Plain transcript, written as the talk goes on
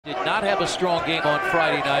Did not have a strong game on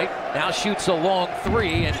Friday night. Now shoots a long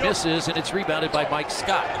three and misses, and it's rebounded by Mike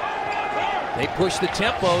Scott. They push the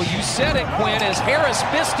tempo. You said it, Quinn, as Harris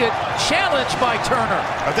missed it. Challenged by Turner.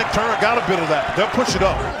 I think Turner got a bit of that. They'll push it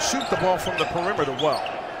up. Shoot the ball from the perimeter well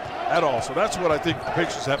at all. So that's what I think the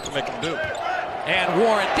Pacers have to make them do. And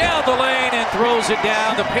Warren down the lane and throws it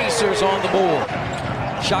down. The Pacers on the board.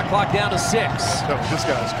 Shot clock down to 6. This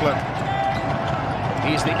guy's clever.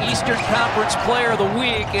 He's the Eastern Conference Player of the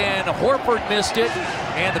Week, and Horford missed it,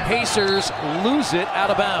 and the Pacers lose it out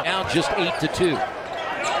of bounds. Now just 8-2.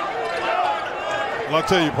 Well, I'll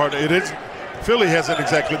tell you, partner, it is. Philly hasn't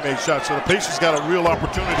exactly made shots, so the Pacers got a real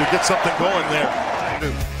opportunity to get something going there.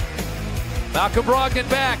 Malcolm Brogdon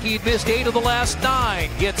back. He'd missed 8 of the last 9.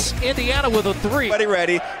 Gets Indiana with a 3.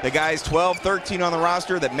 Ready. The guys 12, 13 on the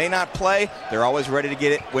roster that may not play, they're always ready to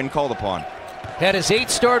get it when called upon. Had his 8th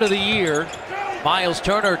start of the year. Miles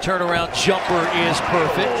Turner turnaround jumper is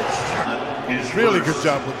perfect. Really good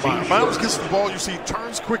job with Miles. Miles gets the ball, you see,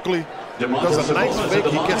 turns quickly, does a nice fake,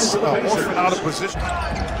 he gets Horford out of position.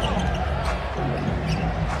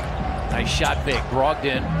 Nice shot fake,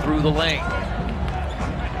 Brogdon through the lane.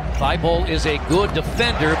 Thibault is a good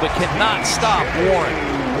defender, but cannot stop Warren.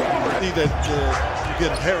 I need that you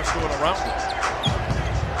get Harris going around it.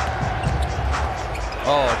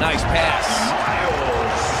 Oh, nice pass.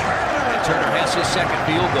 Turner has his second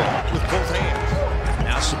field goal. With both hands.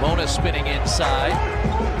 Now Sabonis spinning inside.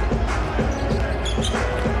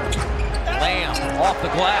 Lamb off the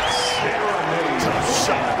glass.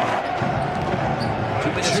 2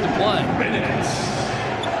 minutes to play.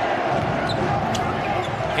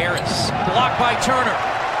 Harris blocked by Turner.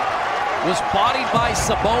 Was bodied by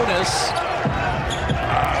Sabonis.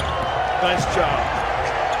 Nice job.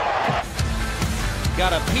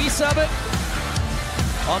 Got a piece of it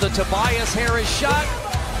on the Tobias Harris shot,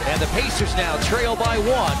 and the Pacers now trail by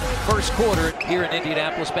 1. First quarter here in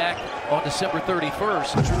Indianapolis, back on December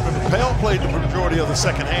 31st. But you remember, Pale played the majority of the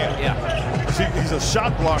second half. Yeah. He's a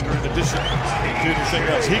shot blocker in addition to anything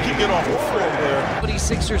else. He can get off the floor there.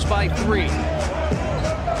 76ers by 3.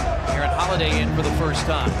 Aaron Holiday in for the first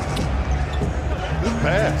time. Good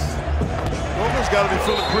pass. Roman's got to be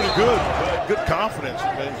feeling pretty good. Good confidence.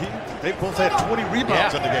 They both had 20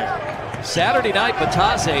 rebounds in the game. Saturday night,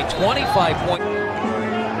 Batase, 25 points.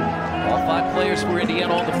 All 5 players for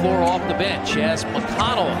Indiana on the floor off the bench as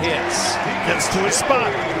McConnell hits. He gets to his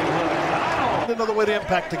spot. Another way to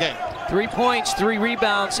impact the game. 3 points, 3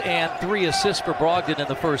 rebounds, and 3 assists for Brogdon in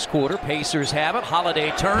the first quarter. Pacers have it.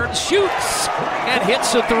 Holiday turns, shoots, and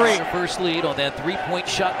hits a 3. First lead on that 3-point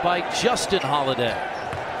shot by Justin Holiday.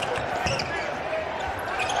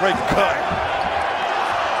 Great cut.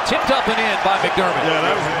 Tipped up and in by McDermott. Yeah,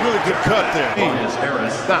 that was a really good cut there.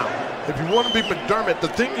 Now, if you want to be McDermott, the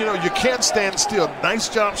thing, you can't stand still. Nice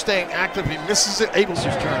job staying active. He misses it. Able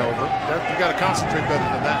to turnover. You got to concentrate better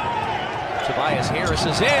than that. Tobias Harris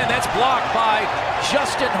is in. That's blocked by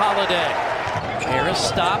Justin Holiday. Harris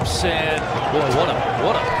stops and boy,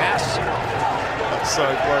 what a pass!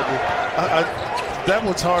 Sorry, partner. That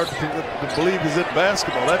one's hard to believe is in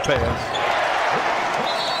basketball. That pass.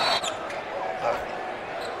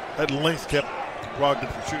 That length kept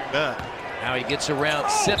Brogdon from shooting that. Now he gets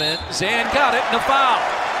around Simmons and got it in a foul.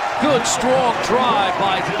 Good strong drive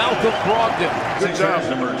by Malcolm Brogdon. Good job. He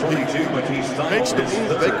makes the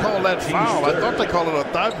move. They call that foul. I thought they called it a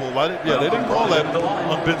thigh pull. Yeah, they didn't call that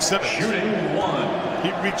on Ben Simmons.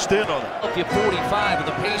 He reached in on it. 45 and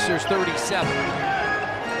the Pacers 37.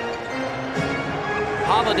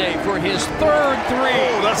 Holiday for his 3rd 3.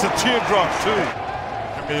 Oh, that's a teardrop too.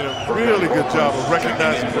 A really good job of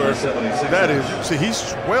recognizing where that is. See,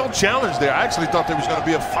 he's well challenged there. I actually thought there was going to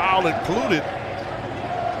be a foul included.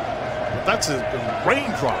 But that's a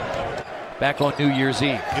raindrop. Back on New Year's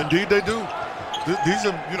Eve. Indeed they do. These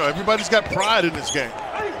are, everybody's got pride in this game.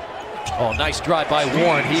 Oh, nice drive by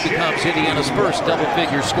Warren. He becomes Indiana's first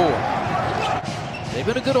double-figure score. They've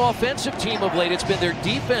been a good offensive team of late. It's been their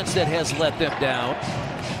defense that has let them down.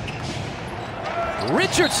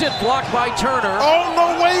 Richardson blocked by Turner. Oh,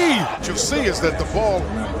 no way! What you'll see is that the ball,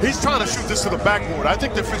 he's trying to shoot this to the backboard. I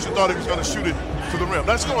think the official thought he was going to shoot it to the rim.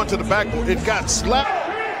 That's going to the backboard. It got slapped.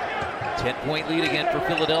 10-point lead again for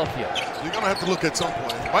Philadelphia. So you're going to have to look at some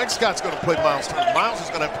point. Mike Scott's going to play Miles Turner. Miles is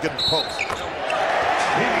going to have to get in the post.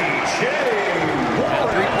 Now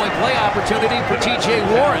 3-point play opportunity for T.J.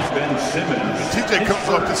 Warren. T.J. comes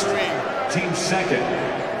off the screen. Team second.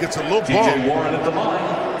 Gets a little ball. T.J. Warren at the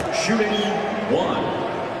line. Shooting 1.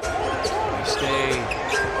 Stay.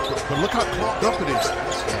 But look how clogged up it is.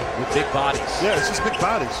 with big bodies. Yeah, it's just big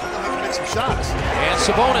bodies. They can make some shots. And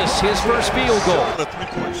Sabonis, his first field goal. The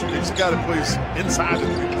three-point shooter. He's a guy that plays inside the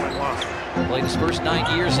three-point line. Played his first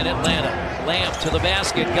 9 years in Atlanta. Lamb to the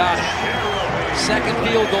basket, got it. Second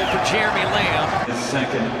field goal for Jeremy Lamb. His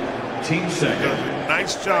second, team second.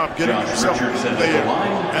 Nice job getting himself there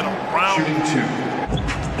and around. Shooting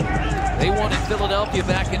 2. They won in Philadelphia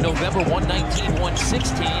back in November,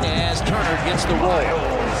 119-116, as Turner gets the roll.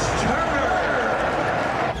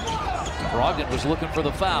 Brogdon was looking for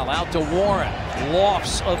the foul. Out to Warren.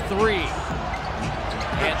 Lofts a three.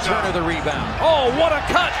 And Turner the rebound. Oh, what a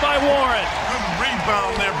cut by Warren. Good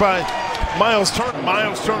rebound there by Miles Turner.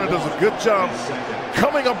 Miles Turner does a good job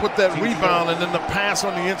coming up with that rebound and then the pass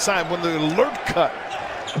on the inside when the alert cut.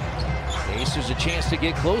 Pacers a chance to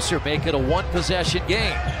get closer, make it a one-possession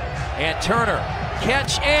game. And Turner,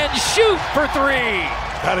 catch and shoot for three.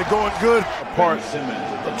 Got it going good. Apart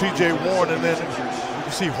from T.J. Warren, and then you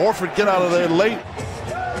can see Horford get out of there late.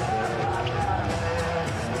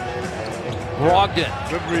 Brogdon.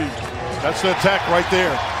 Good read. That's the attack right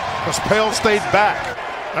there. Because Pale stayed back.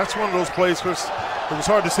 That's one of those plays, Chris. It was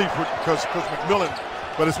hard to see because McMillan,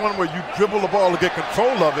 but it's one where you dribble the ball to get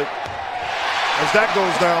control of it. As that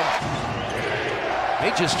goes down. They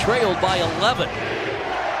just trailed by 11.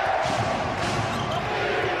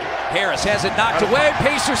 Harris has it knocked away.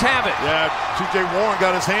 Pacers have it. Yeah, T.J. Warren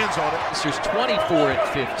got his hands on it. Pacers 24 and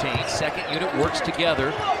 15. Second unit works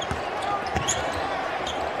together.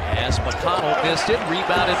 As McConnell missed it,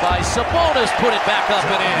 rebounded by Sabonis, put it back up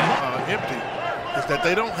and in. Empty is that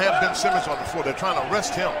they don't have Ben Simmons on the floor. They're trying to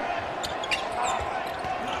rest him.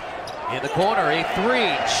 In the corner, a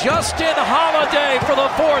three. Justin Holiday for the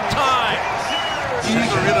fourth time.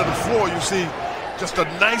 Either end of the floor, you see just a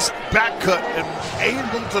nice back cut and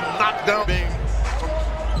able to knock down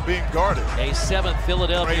being guarded. A seventh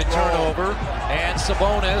Philadelphia turnover, and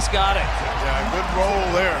Sabonis got it. Yeah, good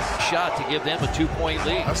roll there. Shot to give them a 2-point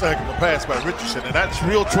lead. That's a heck of a pass by Richardson, and that's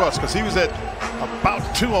real trust because he was at about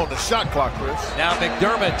 2 on the shot clock, Chris. Now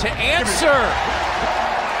McDermott to answer.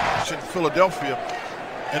 In Philadelphia,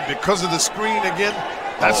 and because of the screen again,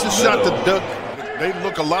 that's the shot that they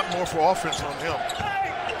look a lot more for offense on him.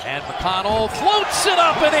 And McConnell floats it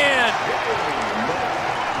up and in.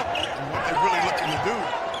 What they're really looking to do,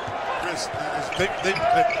 Chris, is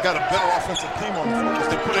they've got a better offensive team on the floor because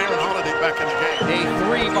they put Aaron Holiday back in the game. A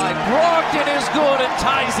three by Brogdon is good and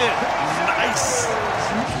ties it. Nice.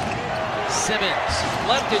 Simmons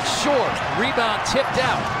left it short. Rebound tipped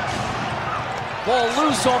out. Ball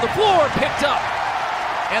loose on the floor, picked up.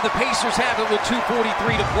 And the Pacers have it with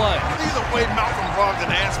 2:43 to play. Either way, Malcolm Brogdon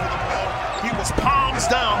asked for the ball. He was palms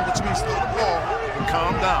down, which means throw the ball and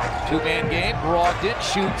calm down. Two-man game. Brogdon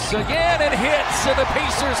shoots again and hits, and the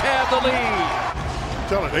Pacers have the lead. I'm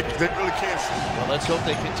telling you, they really can't shoot. Well, let's hope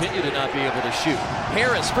they continue to not be able to shoot.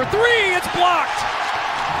 Harris for three. It's blocked.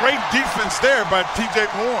 Great defense there by T.J.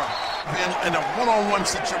 Warren. In a one-on-one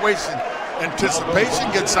situation, anticipation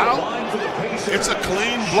gets out. It's a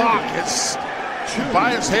clean block. It's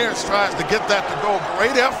Tobias Harris tries to get that to go.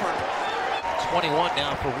 Great effort. 21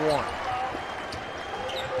 now for Warren.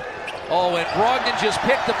 Oh, and Brogdon just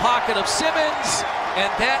picked the pocket of Simmons,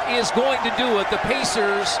 and that is going to do it. The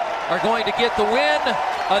Pacers are going to get the win.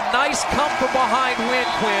 A nice come from behind win,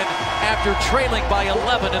 Quinn, after trailing by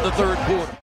 11 in the third quarter.